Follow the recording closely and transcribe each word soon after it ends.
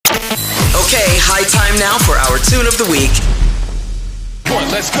Okay, high time now for our tune of the week. One,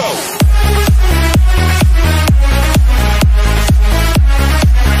 let's go.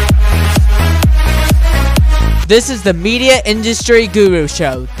 This is the Media Industry Guru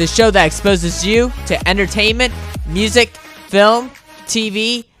Show, the show that exposes you to entertainment, music, film,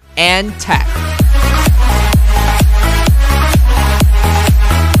 TV, and tech.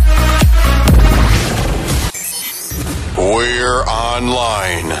 We're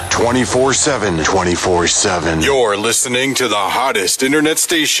online 24/7. 24/7. You're listening to the hottest internet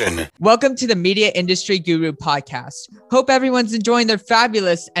station. Welcome to the Media Industry Guru podcast. Hope everyone's enjoying their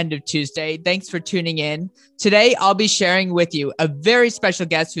fabulous end of Tuesday. Thanks for tuning in. Today, I'll be sharing with you a very special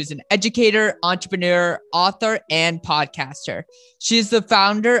guest who's an educator, entrepreneur, author, and podcaster. She is the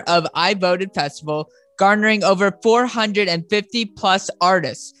founder of iVoted Festival, garnering over 450 plus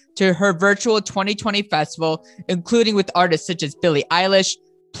artists to her virtual 2020 festival, including with artists such as Billie Ellish,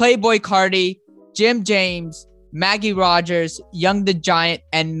 Playboi Carti, Jim James, Maggie Rogers, Young the Giant,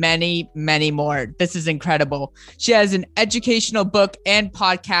 and many, many more. This is incredible. She has an educational book and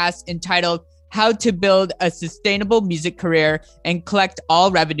podcast entitled How to Build a Sustainable Music Career and Collect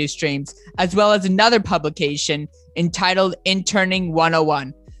All Revenue Streams, as well as another publication entitled Interning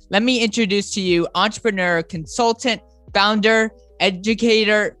 101. Let me introduce to you entrepreneur, consultant, founder,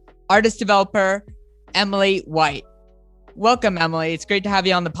 educator, artist developer, Emily White. Welcome, Emily. It's great to have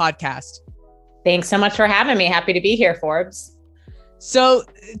you on the podcast. Thanks so much for having me. Happy to be here, Forbes. So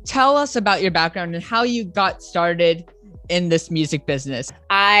tell us about your background and how you got started in this music business.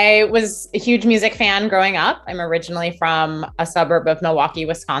 I was a huge music fan growing up. I'm originally from a suburb of Milwaukee,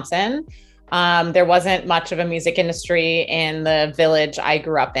 Wisconsin. There wasn't much of a music industry in the village I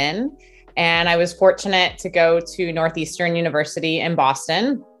grew up in. And I was fortunate to go to Northeastern University in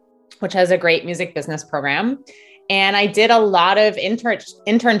Boston, which has a great music business program. And I did a lot of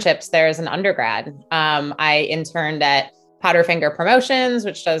internships there as an undergrad. I interned at Powderfinger Promotions,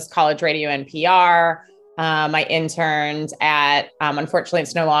 which does college radio and PR. I interned at, unfortunately,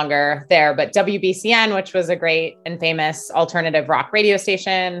 it's no longer there, but WBCN, which was a great and famous alternative rock radio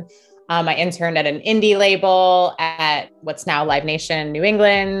station. I interned at an indie label at what's now Live Nation New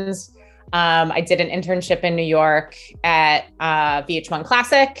England. I did an internship in New York at VH1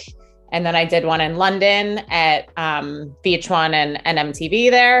 Classic. And then I did one in London at VH1 and MTV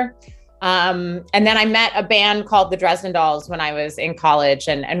there. And then I met a band called the Dresden Dolls when I was in college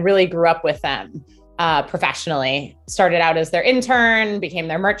and really grew up with them professionally. Started out as their intern, became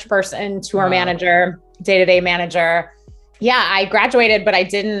their merch person, tour manager, day-to-day manager. Yeah, I graduated, but I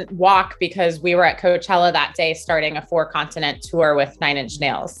didn't walk because we were at Coachella that day starting a 4-continent tour with 9 Inch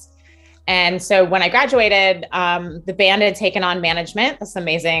Nails. And so when I graduated, the band had taken on management, this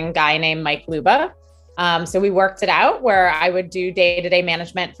amazing guy named Mike Luba. So we worked it out where I would do day-to-day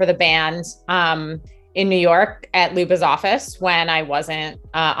management for the band in New York at Luba's office when I wasn't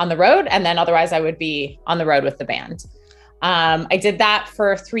on the road. And then otherwise I would be on the road with the band. I did that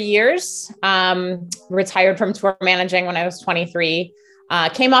for 3 years, retired from tour managing when I was 23,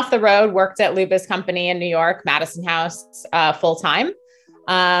 came off the road, worked at Luba's company in New York, Madison House, full time.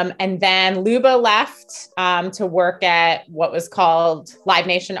 And then Luba left to work at what was called Live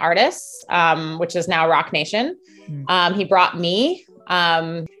Nation Artists, which is now Rock Nation. He brought me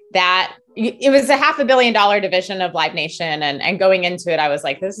it was a $500 million division of Live Nation. And going into it, I was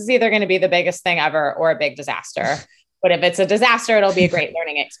like, this is either going to be the biggest thing ever or a big disaster. But if it's a disaster, it'll be a great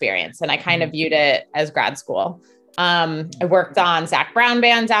learning experience. And I kind of viewed it as grad school. I worked on Zac Brown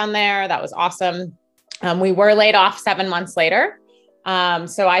Band down there. That was awesome. We were laid off 7 months later.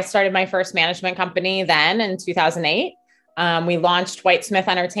 So I started my first management company then in 2008. We launched Whitesmith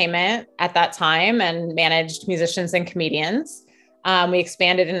Entertainment at that time and managed musicians and comedians. We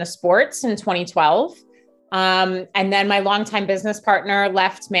expanded into sports in 2012. And then my longtime business partner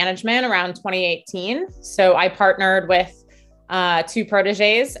left management around 2018. So I partnered with 2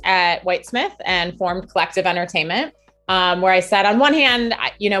 proteges at Whitesmith and formed Collective Entertainment. Where I said, on one hand,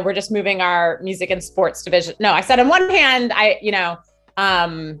 we're just moving our music and sports division. No, I said, on one hand, I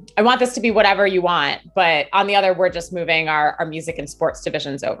want this to be whatever you want, but on the other, we're just moving our music and sports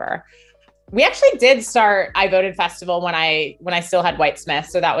divisions over. We actually did start iVoted Festival when I still had Whitesmith.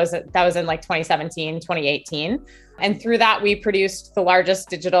 So that was in like 2017, 2018. And through that, we produced the largest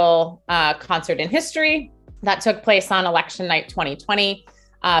digital concert in history that took place on election night 2020.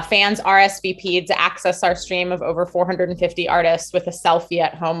 Fans RSVP'd to access our stream of over 450 artists with a selfie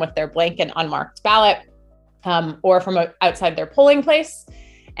at home with their blank and unmarked ballot, or from outside their polling place.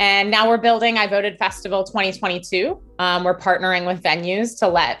 And now we're building iVoted Festival 2022. We're partnering with venues to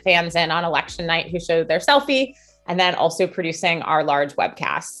let fans in on election night who showed their selfie, and then also producing our large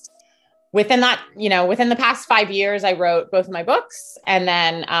webcast. within that, within the past 5 years, I wrote both of my books, and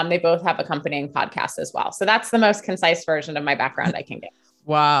then they both have accompanying podcasts as well. So that's the most concise version of my background I can give.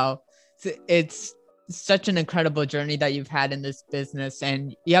 Wow. It's such an incredible journey that you've had in this business,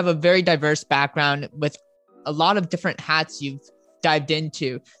 and you have a very diverse background with a lot of different hats you've dived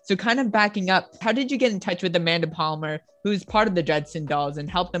into. So kind of backing up, how did you get in touch with Amanda Palmer, who's part of the Dresden Dolls, and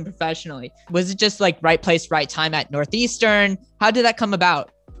help them professionally? Was it just like right place, right time at Northeastern? How did that come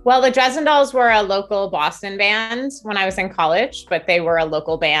about? Well, the Dresden Dolls were a local Boston band when I was in college, but they were a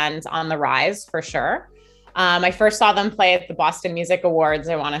local band on the rise for sure. I first saw them play at the Boston Music Awards,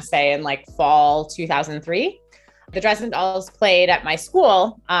 I want to say in like fall 2003. The Dresden Dolls played at my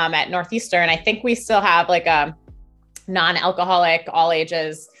school at Northeastern. I think we still have like a non-alcoholic, all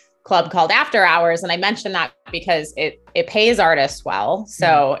ages club called After Hours. And I mentioned that because it pays artists well.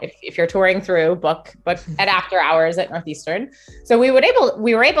 So if you're touring through, book at After Hours at Northeastern. So we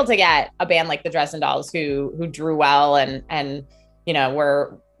were able to get a band like the Dresden Dolls who drew well and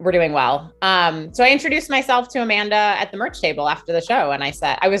we're doing well. So I introduced myself to Amanda at the merch table after the show. And I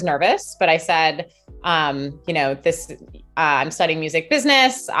said, I was nervous, but I said, I'm studying music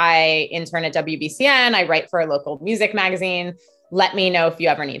business. I intern at WBCN. I write for a local music magazine. Let me know if you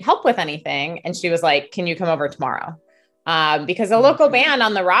ever need help with anything. And she was like, can you come over tomorrow? Because a local band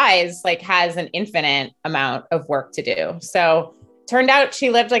on the rise, like, has an infinite amount of work to do. So turned out she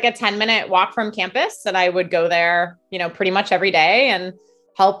lived like a 10-minute walk from campus, and I would go there, pretty much every day and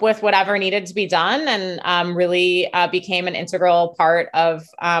help with whatever needed to be done. And really became an integral part of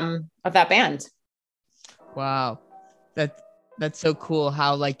that band. Wow. That's so cool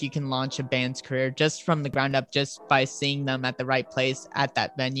how like you can launch a band's career just from the ground up, just by seeing them at the right place, at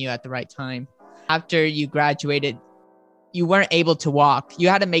that venue, at the right time. After you graduated, you weren't able to walk. You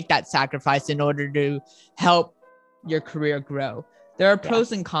had to make that sacrifice in order to help your career grow. There are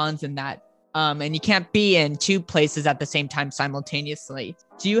pros and cons in that. And you can't be in two places at the same time simultaneously.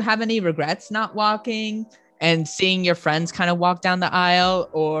 Do you have any regrets not walking and seeing your friends kind of walk down the aisle?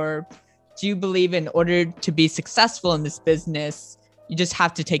 Or do you believe in order to be successful in this business, you just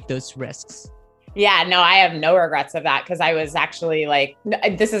have to take those risks? Yeah, no, I have no regrets of that, because I was actually like,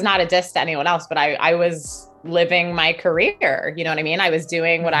 this is not a diss to anyone else, but I was living my career. You know what I mean? I was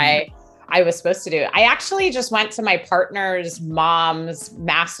doing what I was supposed to do. I actually just went to my partner's mom's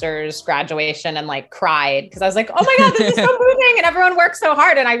master's graduation and like cried, because I was like, oh my God, this is so moving, and everyone works so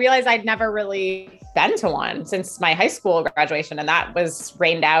hard. And I realized I'd never really been to one since my high school graduation. And that was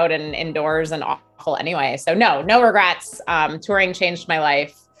rained out and indoors and awful anyway. So no regrets. Touring changed my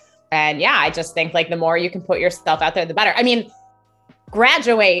life. And yeah, I just think like the more you can put yourself out there, the better. I mean,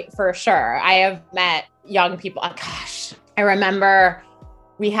 graduate for sure. I have met young people. Oh, gosh, I remember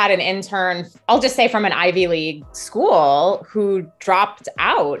we had an intern, I'll just say from an Ivy League school, who dropped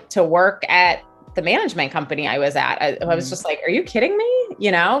out to work at the management company I was at. I was just like, are you kidding me?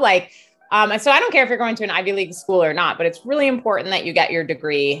 And so I don't care if you're going to an Ivy League school or not, but it's really important that you get your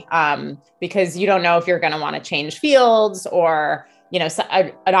degree, because you don't know if you're going to want to change fields, or,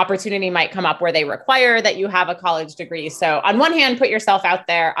 an opportunity might come up where they require that you have a college degree. So on one hand, put yourself out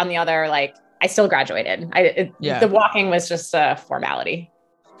there. On the other, like, I still graduated. The walking was just a formality.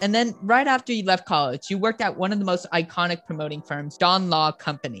 And then right after you left college, you worked at one of the most iconic promoting firms, Don Law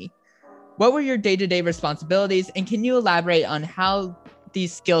Company. What were your day-to-day responsibilities? And can you elaborate on how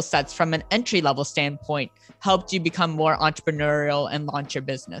these skill sets from an entry-level standpoint helped you become more entrepreneurial and launch your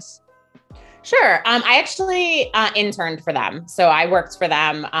business? Sure. I actually interned for them. So I worked for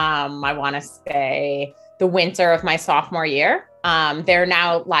them, I want to say the winter of my sophomore year. They're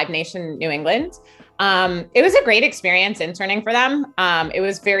now Live Nation New England. It was a great experience interning for them. It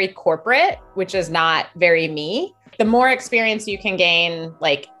was very corporate, which is not very me. The more experience you can gain,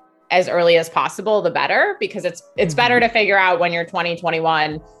 like, as early as possible, the better, because it's better to figure out when you're 20,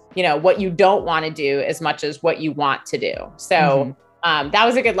 21, what you don't want to do as much as what you want to do. So that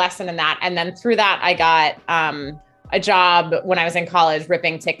was a good lesson in that. And then through that, I got a job when I was in college,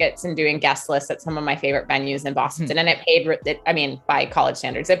 ripping tickets and doing guest lists at some of my favorite venues in Boston. And it paid, by college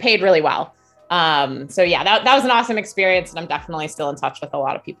standards, it paid really well. So yeah, that was an awesome experience. And I'm definitely still in touch with a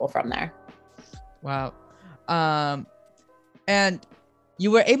lot of people from there. Wow. And you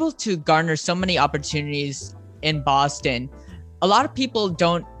were able to garner so many opportunities in Boston. A lot of people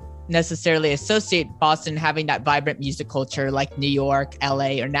don't necessarily associate Boston having that vibrant music culture like New York,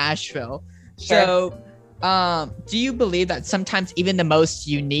 LA, or Nashville. Sure. So do you believe that sometimes even the most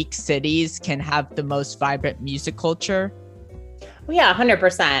unique cities can have the most vibrant music culture? Well, yeah,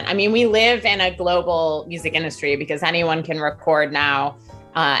 100%. I mean, we live in a global music industry because anyone can record now.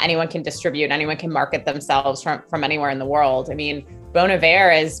 Anyone can distribute, anyone can market themselves from anywhere in the world. I mean, Bon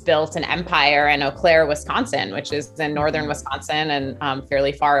Iver has built an empire in Eau Claire, Wisconsin, which is in northern Wisconsin and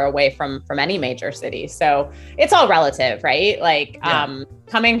fairly far away from any major city. So it's all relative, right? Like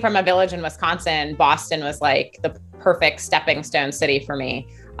coming from a village in Wisconsin, Boston was like the perfect stepping stone city for me.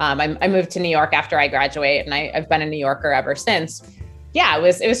 I moved to New York after I graduated, and I've been a New Yorker ever since. Yeah,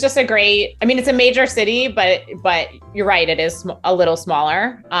 it was just a great, I mean, it's a major city, but you're right, it is a little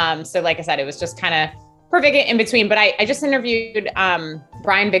smaller. So like I said, it was just kind of perfect in between. But I just interviewed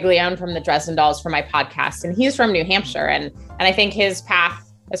Brian Biglione from the Dresden Dolls for my podcast, and he's from New Hampshire. And I think his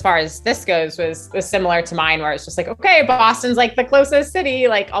path, as far as this goes, was similar to mine, where it's just like, okay, Boston's like the closest city.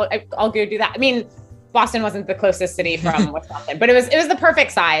 Like I'll go do that. I mean, Boston wasn't the closest city from Wisconsin, but it was the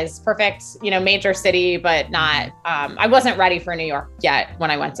perfect size, perfect, major city, but not, I wasn't ready for New York yet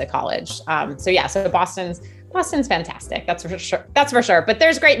when I went to college. So Boston's fantastic. That's for sure. That's for sure. But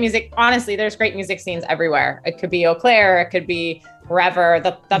there's great music. Honestly, there's great music scenes everywhere. It could be Eau Claire. It could be wherever.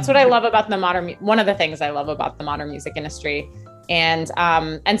 That's what I love about one of the things I love about the modern music industry. And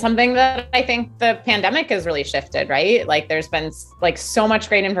something that I think the pandemic has really shifted, right? Like there's been like so much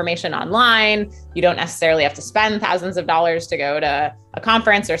great information online. You don't necessarily have to spend thousands of dollars to go to a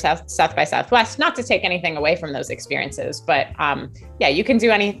conference or South by Southwest, not to take anything away from those experiences. But you can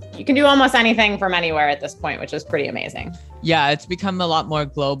do almost anything from anywhere at this point, which is pretty amazing. Yeah, it's become a lot more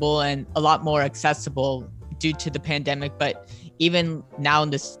global and a lot more accessible due to the pandemic. But even now in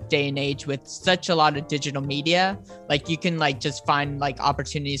this day and age with such a lot of digital media, like you can like just find like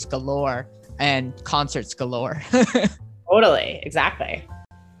opportunities galore and concerts galore. Totally. Exactly.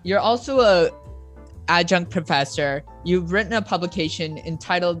 You're also a adjunct professor. You've written a publication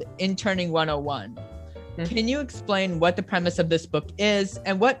entitled Interning 101. Can you explain what the premise of this book is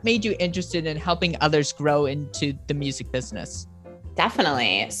and what made you interested in helping others grow into the music business?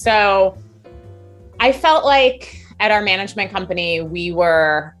 Definitely. So I felt like at our management company, we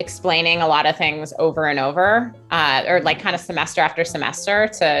were explaining a lot of things over and over, or like kind of semester after semester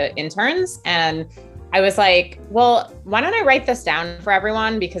to interns. And I was like, well, why don't I write this down for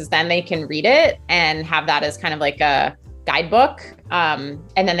everyone? Because then they can read it and have that as kind of like a guidebook. And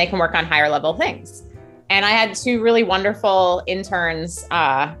then they can work on higher level things. And I had two really wonderful interns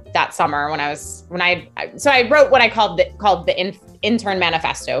that summer so I wrote what I called the intern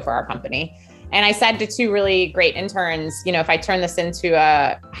manifesto for our company. And I said to two really great interns, if I turn this into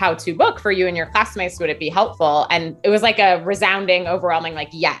a how-to book for you and your classmates, would it be helpful? And it was like a resounding, overwhelming, like,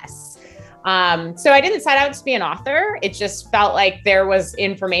 yes. So I didn't set out to be an author. It just felt like there was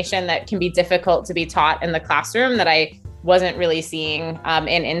information that can be difficult to be taught in the classroom that I wasn't really seeing in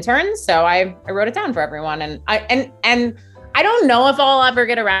interns. So I wrote it down for everyone. And I don't know if I'll ever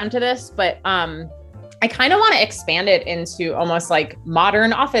get around to this, but I kind of want to expand it into almost like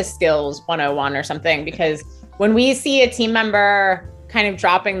modern office skills 101 or something, because when we see a team member kind of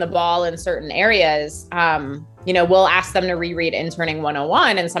dropping the ball in certain areas, we'll ask them to reread Interning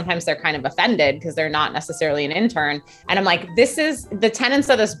 101. And sometimes they're kind of offended because they're not necessarily an intern. And I'm like, this is the tenets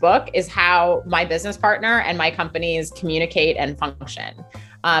of this book is how my business partner and my companies communicate and function.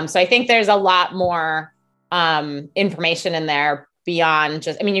 So I think there's a lot more information in there beyond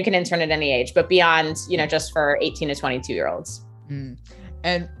just, you can intern at any age, but beyond, just for 18 to 22 year olds.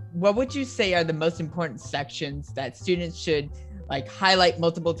 And what would you say are the most important sections that students should like highlight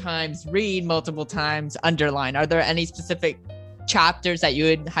multiple times, read multiple times, underline? Are there any specific chapters that you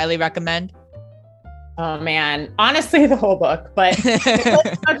would highly recommend? Oh man, honestly, the whole book, but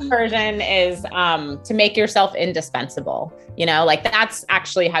the book version is to make yourself indispensable. Like that's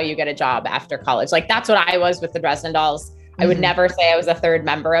actually how you get a job after college. Like that's what I was with the Dresden Dolls. I would never say I was a third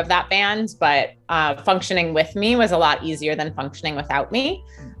member of that band, but functioning with me was a lot easier than functioning without me.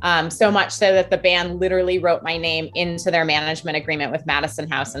 So much so that the band literally wrote my name into their management agreement with Madison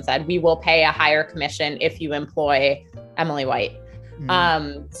House and said, we will pay a higher commission if you employ Emily White.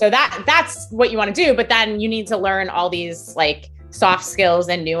 So that's what you want to do. But then you need to learn all these like soft skills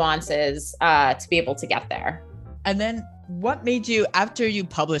and nuances to be able to get there. And then what made you, after you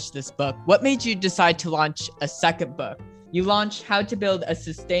published this book, what made you decide to launch a second book? You launched How to Build a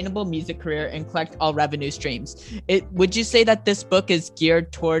Sustainable Music Career and Collect All Revenue Streams. Would you say that this book is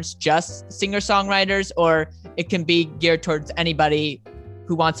geared towards just singer-songwriters, or it can be geared towards anybody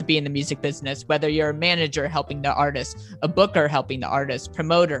who wants to be in the music business, whether you're a manager helping the artist, a booker helping the artist,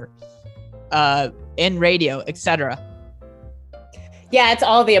 promoter, in radio, etc.? Yeah, it's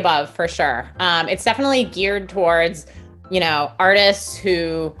all of the above for sure. It's definitely geared towards, artists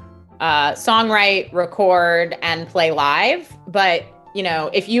who songwrite, record, and play live. But,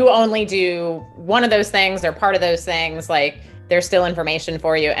 if you only do one of those things or part of those things, like there's still information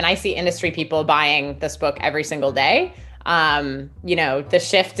for you. And I see industry people buying this book every single day. The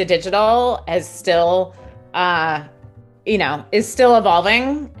shift to digital is still, is still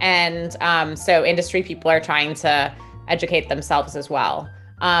evolving. And so industry people are trying to educate themselves as well.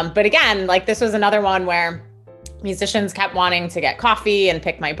 But again, like this was another one where musicians kept wanting to get coffee and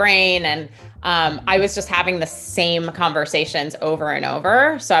pick my brain. And I was just having the same conversations over and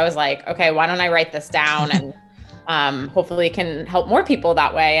over. So I was like, okay, why don't I write this down and hopefully it can help more people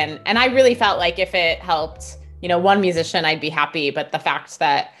that way. And I really felt like if it helped, one musician, I'd be happy. But the fact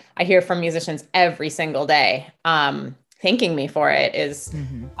that I hear from musicians every single day thanking me for it is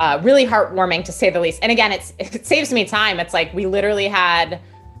really heartwarming, to say the least. And again, it saves me time. It's like we literally had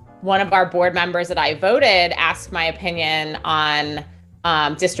one of our board members that iVoted ask my opinion on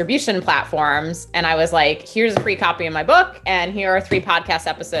distribution platforms. And I was like, here's a free copy of my book. And here are 3 podcast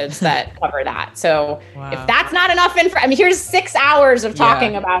episodes that cover that. So if that's not enough here's 6 hours of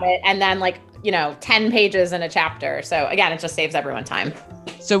talking about it. And then 10 pages in a chapter. So again, it just saves everyone time.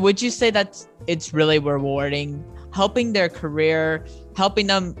 So would you say that it's really rewarding, helping their career, helping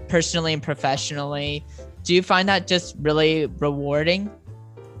them personally and professionally? Do you find that just really rewarding?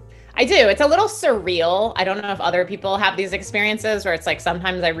 I do. It's a little surreal. I don't know if other people have these experiences where it's like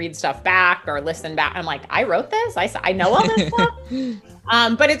sometimes I read stuff back or listen back. I'm like, I wrote this. I know all this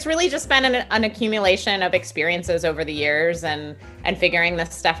stuff. But it's really just been an accumulation of experiences over the years and figuring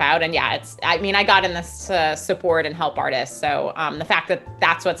this stuff out. And yeah, I got in this to support and help artists. So the fact that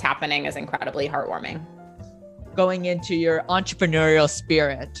that's what's happening is incredibly heartwarming. Going into your entrepreneurial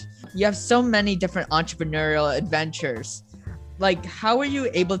spirit, you have so many different entrepreneurial adventures. Like, how are you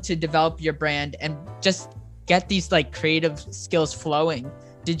able to develop your brand and just get these creative skills flowing?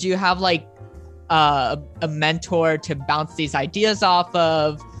 Did you have a mentor to bounce these ideas off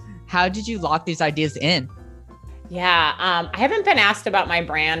of? How did you lock these ideas in? Yeah, I haven't been asked about my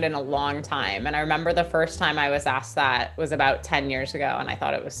brand in a long time. And I remember the first time I was asked that was about 10 years ago. And I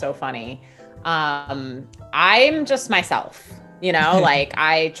thought it was so funny. I'm just myself,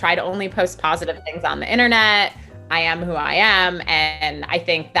 I try to only post positive things on the internet. I am who I am. And I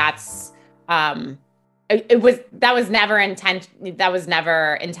think that's, that was never intended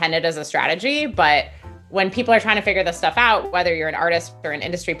as a strategy. But when people are trying to figure this stuff out, whether you're an artist or an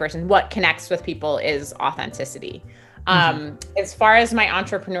industry person, what connects with people is authenticity. As far as my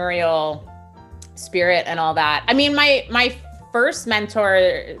entrepreneurial spirit and all that, my first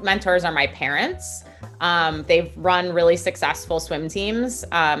mentors are my parents. They've run really successful swim teams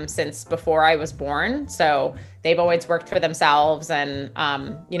since before I was born. So they've always worked for themselves and,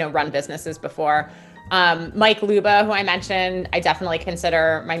 run businesses before. Mike Luba, who I mentioned, I definitely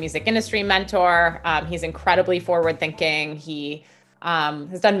consider my music industry mentor. He's incredibly forward thinking. He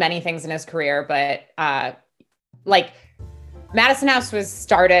has done many things in his career, but Madison House was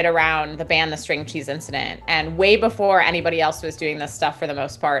started around the band The String Cheese Incident. And way before anybody else was doing this stuff for the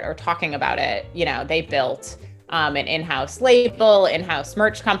most part or talking about it, they built an in-house label, in-house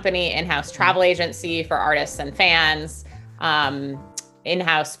merch company, in-house travel agency for artists and fans,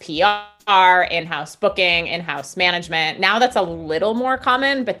 in-house PR, in-house booking, in-house management. Now that's a little more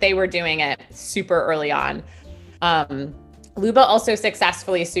common, but they were doing it super early on. Luba also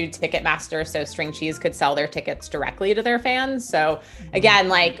successfully sued Ticketmaster so String Cheese could sell their tickets directly to their fans. So again,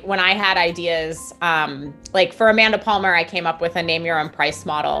 when I had ideas, for Amanda Palmer, I came up with a name your own price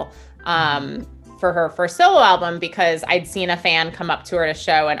model for her first solo album because I'd seen a fan come up to her at a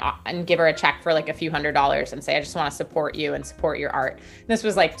show and give her a check for a few $100s and say, I just want to support you and support your art. And this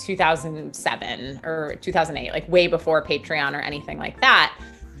was 2007 or 2008, way before Patreon or anything like that.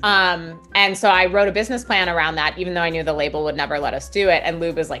 And so I wrote a business plan around that, even though I knew the label would never let us do it. And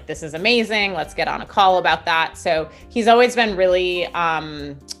Lube was like, this is amazing. Let's get on a call about that. So he's always been really,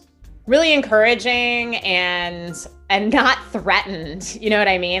 really encouraging and not threatened. You know what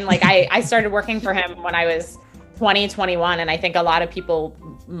I mean? I started working for him when I was 20, 21. And I think a lot of people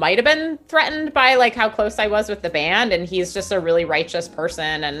might've been threatened by how close I was with the band. And he's just a really righteous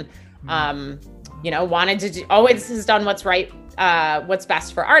person and, wanted to do, always has done what's right, what's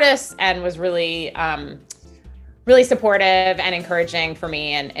best for artists, and was really, really supportive and encouraging for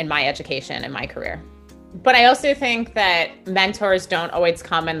me in my education and my career. But I also think that mentors don't always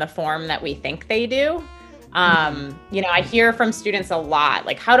come in the form that we think they do. I hear from students a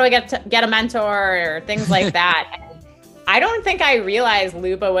lot, how do I get a mentor or things like that. And I don't think I realized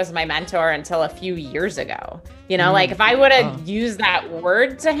Luba was my mentor until a few years ago. If I would have used that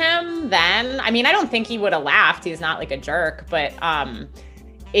word to him then, I don't think he would have laughed. He's not a jerk, but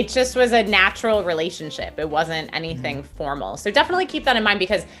it just was a natural relationship. It wasn't anything formal. So definitely keep that in mind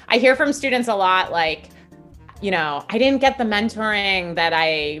because I hear from students a lot, I didn't get the mentoring that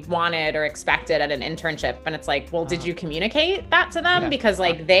I wanted or expected at an internship. And it's like, well, did you communicate that to them? Because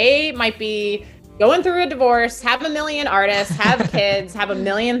like they might be going through a divorce, have a million artists, have kids, have a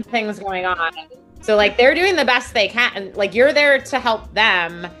million things going on. So like they're doing the best they can. Like you're there to help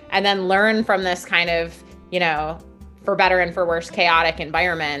them and then learn from this kind of, for better and for worse, chaotic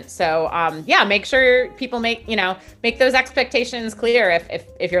environment. So make sure people make those expectations clear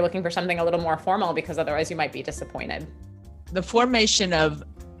if you're looking for something a little more formal, because otherwise you might be disappointed. The formation of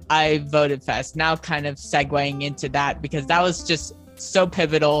iVoted Fest, now kind of segueing into that, because that was just so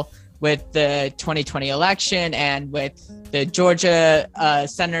pivotal with the 2020 election and with the Georgia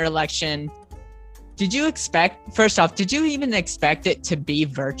Senate election. Did you even expect it to be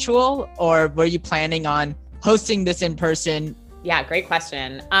virtual, or were you planning on hosting this in person? Yeah, great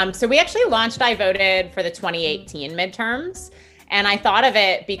question. So we actually launched iVoted for the 2018 midterms. And I thought of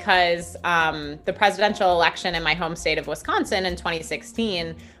it because the presidential election in my home state of Wisconsin in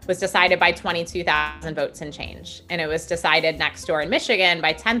 2016 was decided by 22,000 votes and change. And it was decided next door in Michigan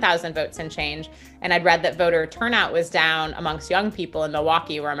by 10,000 votes and change. And I'd read that voter turnout was down amongst young people in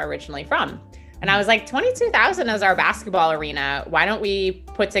Milwaukee, where I'm originally from. And I was like, 22,000 is our basketball arena. Why don't we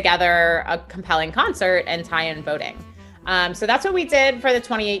put together a compelling concert and tie in voting? So that's what we did for the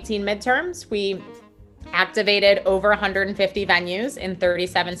 2018 midterms. We activated over 150 venues in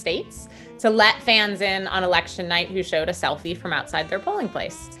 37 states to let fans in on election night who showed a selfie from outside their polling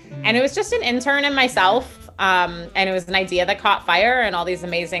place. And it was just an intern and myself. And it was an idea that caught fire, and all these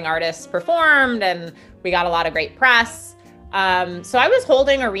amazing artists performed, and we got a lot of great press. So I was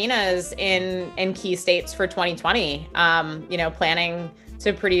holding arenas in key states for 2020, planning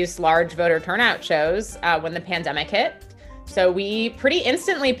to produce large voter turnout shows when the pandemic hit. So we pretty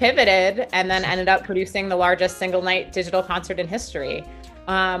instantly pivoted and then ended up producing the largest single night digital concert in history.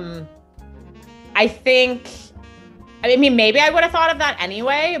 Maybe I would have thought of that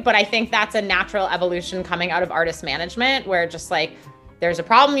anyway, but I think that's a natural evolution coming out of artist management, where just like, there's a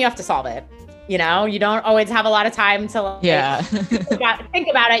problem, you have to solve it. You don't always have a lot of time to think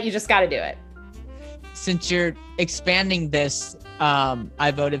about it. You just got to do it. Since you're expanding this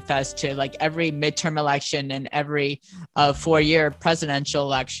iVoted Fest to like every midterm election and every 4-year presidential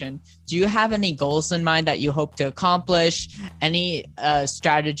election, do you have any goals in mind that you hope to accomplish? Any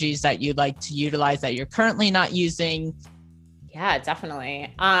strategies that you'd like to utilize that you're currently not using? Yeah,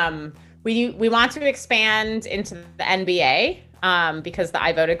 definitely. We want to expand into the NBA. Because the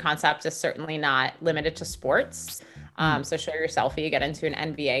iVoted concept is certainly not limited to sports. So show your selfie, get into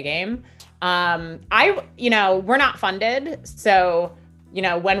an NBA game. We're not funded. So,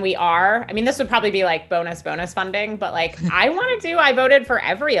 when we are, this would probably be like bonus funding, but like, I want to do iVoted for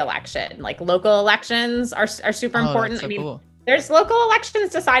every election. Like local elections are super important. That's so cool. There's local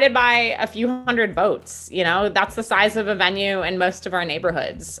elections decided by a few hundred votes. That's the size of a venue in most of our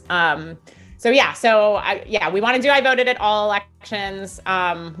neighborhoods. We want to do iVoted at all elections.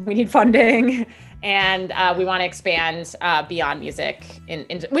 We need funding, and we want to expand beyond music.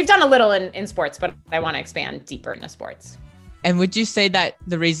 We've done a little in sports, but I want to expand deeper into sports. And would you say that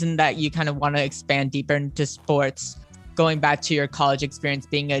the reason that you kind of want to expand deeper into sports, going back to your college experience,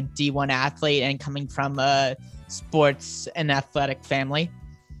 being a D1 athlete and coming from a sports and athletic family?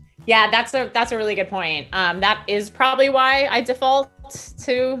 Yeah, that's a really good point. That is probably why I default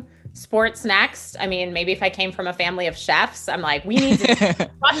to sports next. Maybe if I came from a family of chefs, I'm like, we need to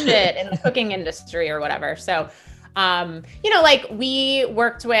crush it in the cooking industry or whatever. So, we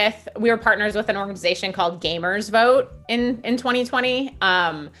were partners with an organization called Gamers Vote in 2020.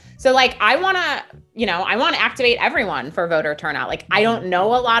 So like, I want to activate everyone for voter turnout. Like, I don't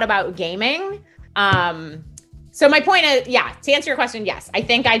know a lot about gaming. So my point is, to answer your question, yes, I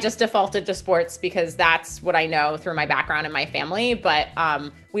think I just defaulted to sports because that's what I know through my background and my family, but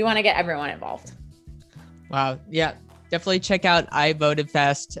we want to get everyone involved. Wow. Yeah, definitely check out iVoted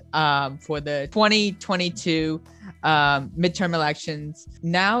Fest for the 2022 midterm elections.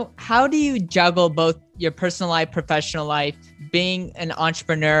 Now, how do you juggle both your personal life, professional life, being an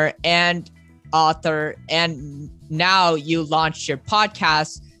entrepreneur and author, and now you launched your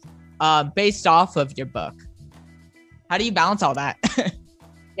podcast based off of your book? How do you balance all that?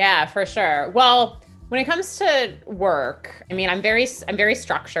 Yeah, for sure. Well, when it comes to work, I'm very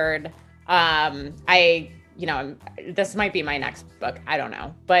structured. This might be my next book. I don't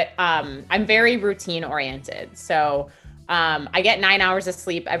know, but I'm very routine oriented. So I get 9 hours of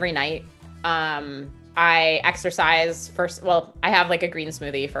sleep every night. I exercise first. Well, I have like a green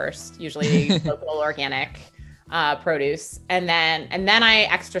smoothie first, usually local organic produce. And then I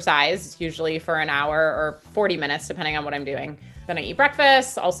exercise usually for an hour or 40 minutes, depending on what I'm doing. Then I eat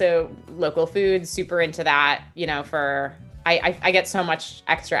breakfast, also local food, super into that, I get so much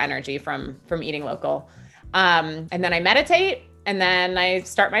extra energy from eating local. And then I meditate, and then I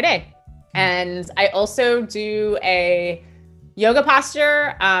start my day. And I also do a yoga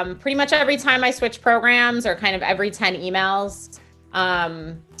posture pretty much every time I switch programs, or kind of every 10 emails.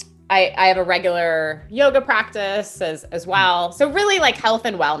 I have a regular yoga practice as well. So really like health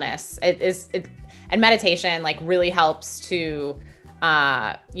and wellness and meditation like really helps to,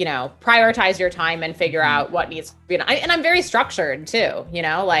 prioritize your time and figure out what needs to be done. And I'm very structured too,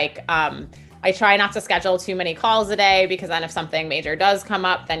 I try not to schedule too many calls a day, because then if something major does come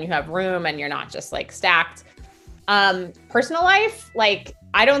up, then you have room and you're not just like stacked. Personal life, like,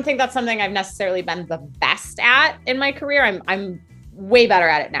 I don't think that's something I've necessarily been the best at in my career. I'm way better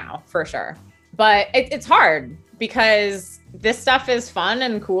at it now, for sure. But it's hard, because this stuff is fun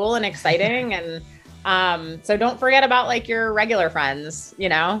and cool and exciting. And so don't forget about like your regular friends,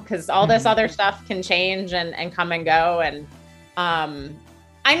 because all this other stuff can change and come and go. And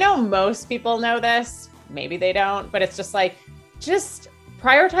I know most people know this, maybe they don't, but it's just like, just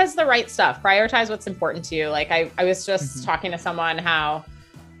prioritize the right stuff. Prioritize what's important to you. Like I was just talking to someone how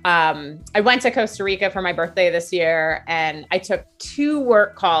I went to Costa Rica for my birthday this year, and I took 2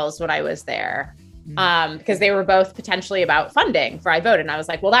 work calls when I was there because they were both potentially about funding for iVoted. And I was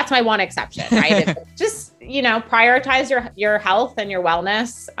like, well, that's my one exception, right? Just, prioritize your health and your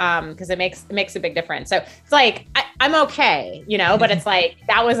wellness because it makes a big difference. So it's like, I'm okay, but it's like,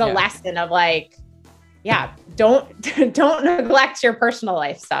 that was a lesson of like, don't neglect your personal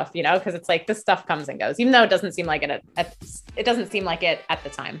life stuff, because it's like this stuff comes and goes, even though it doesn't seem like it. It doesn't seem like it at the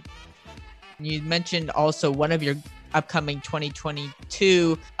time. You mentioned also one of your upcoming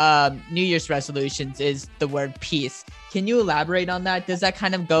 2022 New Year's resolutions is the word peace. Can you elaborate on that? Does that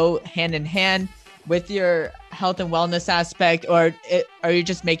kind of go hand in hand with your health and wellness aspect, or are you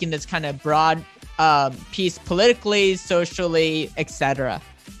just making this kind of broad peace politically, socially, etc.?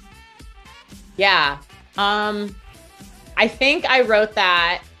 Yeah. I think I wrote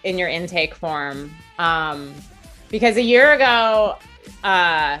that in your intake form because a year ago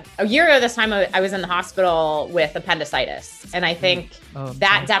this time I was in the hospital with appendicitis. And I think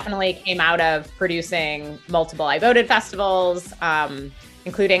that definitely came out of producing multiple iVoted festivals,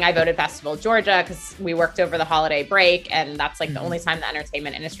 including iVoted Festival Georgia, because we worked over the holiday break, and that's like the only time the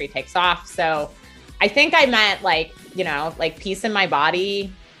entertainment industry takes off. So I think I meant like peace in my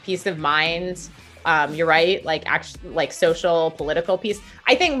body, peace of mind. You're right. Like actually like social, political peace.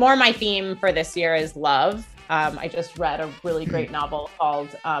 I think more my theme for this year is love. I just read a really great novel called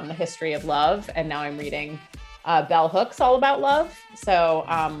The History of Love. And now I'm reading Bell Hooks All About Love. So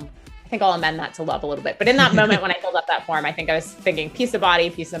I think I'll amend that to love a little bit. But in that moment, when I filled up that form, I think I was thinking peace of body,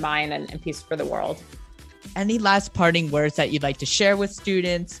 peace of mind, and peace for the world. Any last parting words that you'd like to share with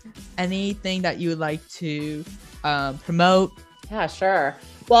students? Anything that you would like to promote? Yeah, sure.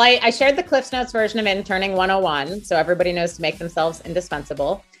 Well, I shared the Cliffs Notes version of Interning 101, so everybody knows to make themselves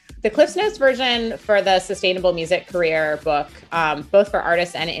indispensable. The Cliffs Notes version for the Sustainable Music Career book, both for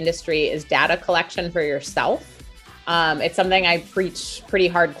artists and industry, is data collection for yourself. It's something I preach pretty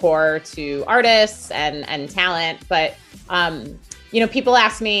hardcore to artists and talent, but people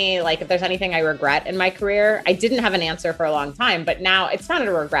ask me like if there's anything I regret in my career. I didn't have an answer for a long time, but now it's not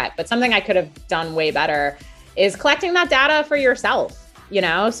a regret, but something I could have done way better is collecting that data for yourself.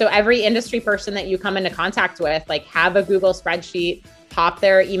 So every industry person that you come into contact with, like have a Google spreadsheet, pop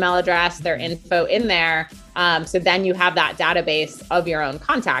their email address, their info in there. So then you have that database of your own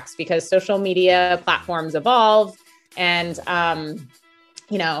contacts, because social media platforms evolve. And,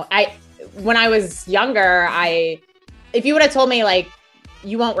 when I was younger, if you would have told me like,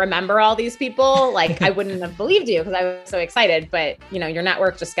 you won't remember all these people, like I wouldn't have believed you because I was so excited. But, your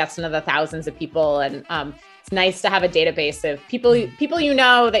network just gets into the thousands of people. And it's nice to have a database of people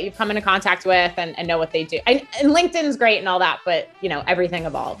that you've come into contact with and know what they do. And LinkedIn's great and all that, but, everything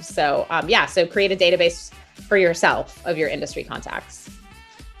evolves. So, so create a database for yourself of your industry contacts.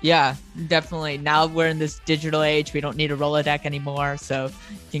 Yeah, definitely. Now we're in this digital age. We don't need a Rolodex anymore. So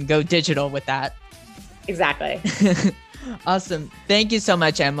you can go digital with that. Exactly. Awesome. Thank you so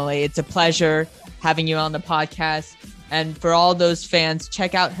much, Emily. It's a pleasure having you on the podcast. And for all those fans,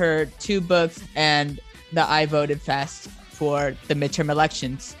 check out her 2 books and the iVoted Fest for the midterm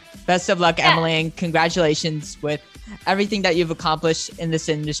elections. Best of luck, Emily, and congratulations with everything that you've accomplished in this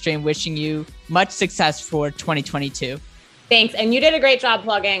industry, and wishing you much success for 2022. Thanks. And you did a great job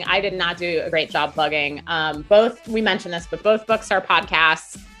plugging. I did not do a great job plugging. We mentioned this, but both books are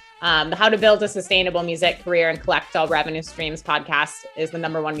podcasts. The How to Build a Sustainable Music Career and Collect All Revenue Streams podcast is the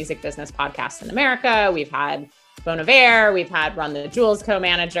 #1 music business podcast in America. We've had Bon Iver, we've had Run the Jewels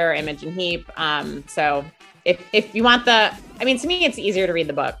co-manager, Imogen Heap. So if you want to me, it's easier to read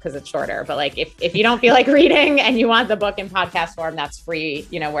the book because it's shorter, but like if you don't feel like reading and you want the book in podcast form, that's free,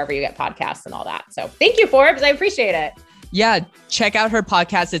 wherever you get podcasts and all that. So thank you, Forbes. I appreciate it. Yeah, check out her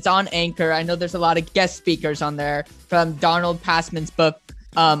podcast. It's on Anchor. I know there's a lot of guest speakers on there from Donald Passman's book,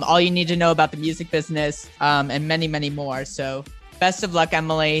 All You Need to Know About the Music Business, and many, many more. So best of luck,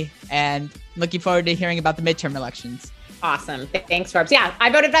 Emily, and looking forward to hearing about the midterm elections. Awesome. Thanks, Forbes. Yeah,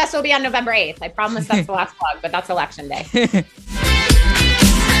 iVoted Fest will be on November 8th. I promise that's the last plug, but that's election day.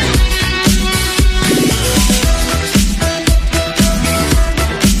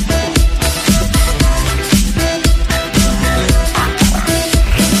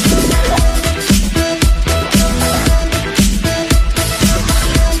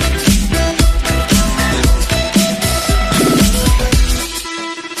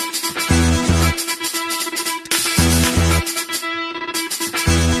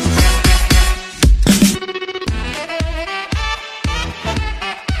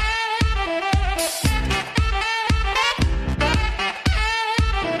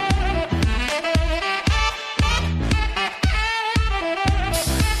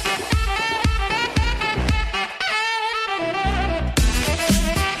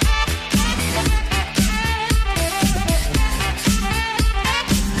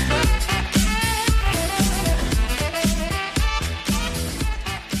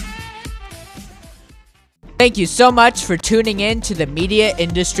 Thank you so much for tuning in to the Media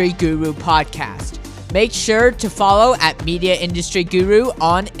Industry Guru podcast. Make sure to follow at Media Industry Guru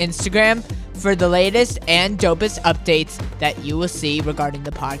on Instagram for the latest and dopest updates that you will see regarding the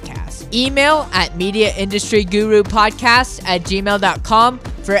podcast. Email at mediaindustrygurupodcast@gmail.com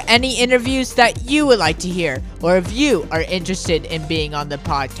for any interviews that you would like to hear, or if you are interested in being on the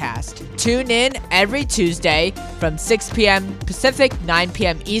podcast. Tune in every Tuesday from 6 p.m. Pacific, 9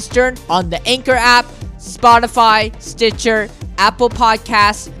 p.m. Eastern on the Anchor app, Spotify, Stitcher, Apple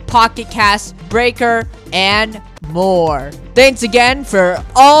Podcasts, Pocket Casts, Breaker, and more. Thanks again for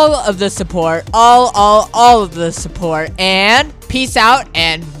all of the support, all of the support, and peace out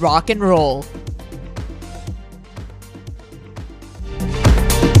and rock and roll.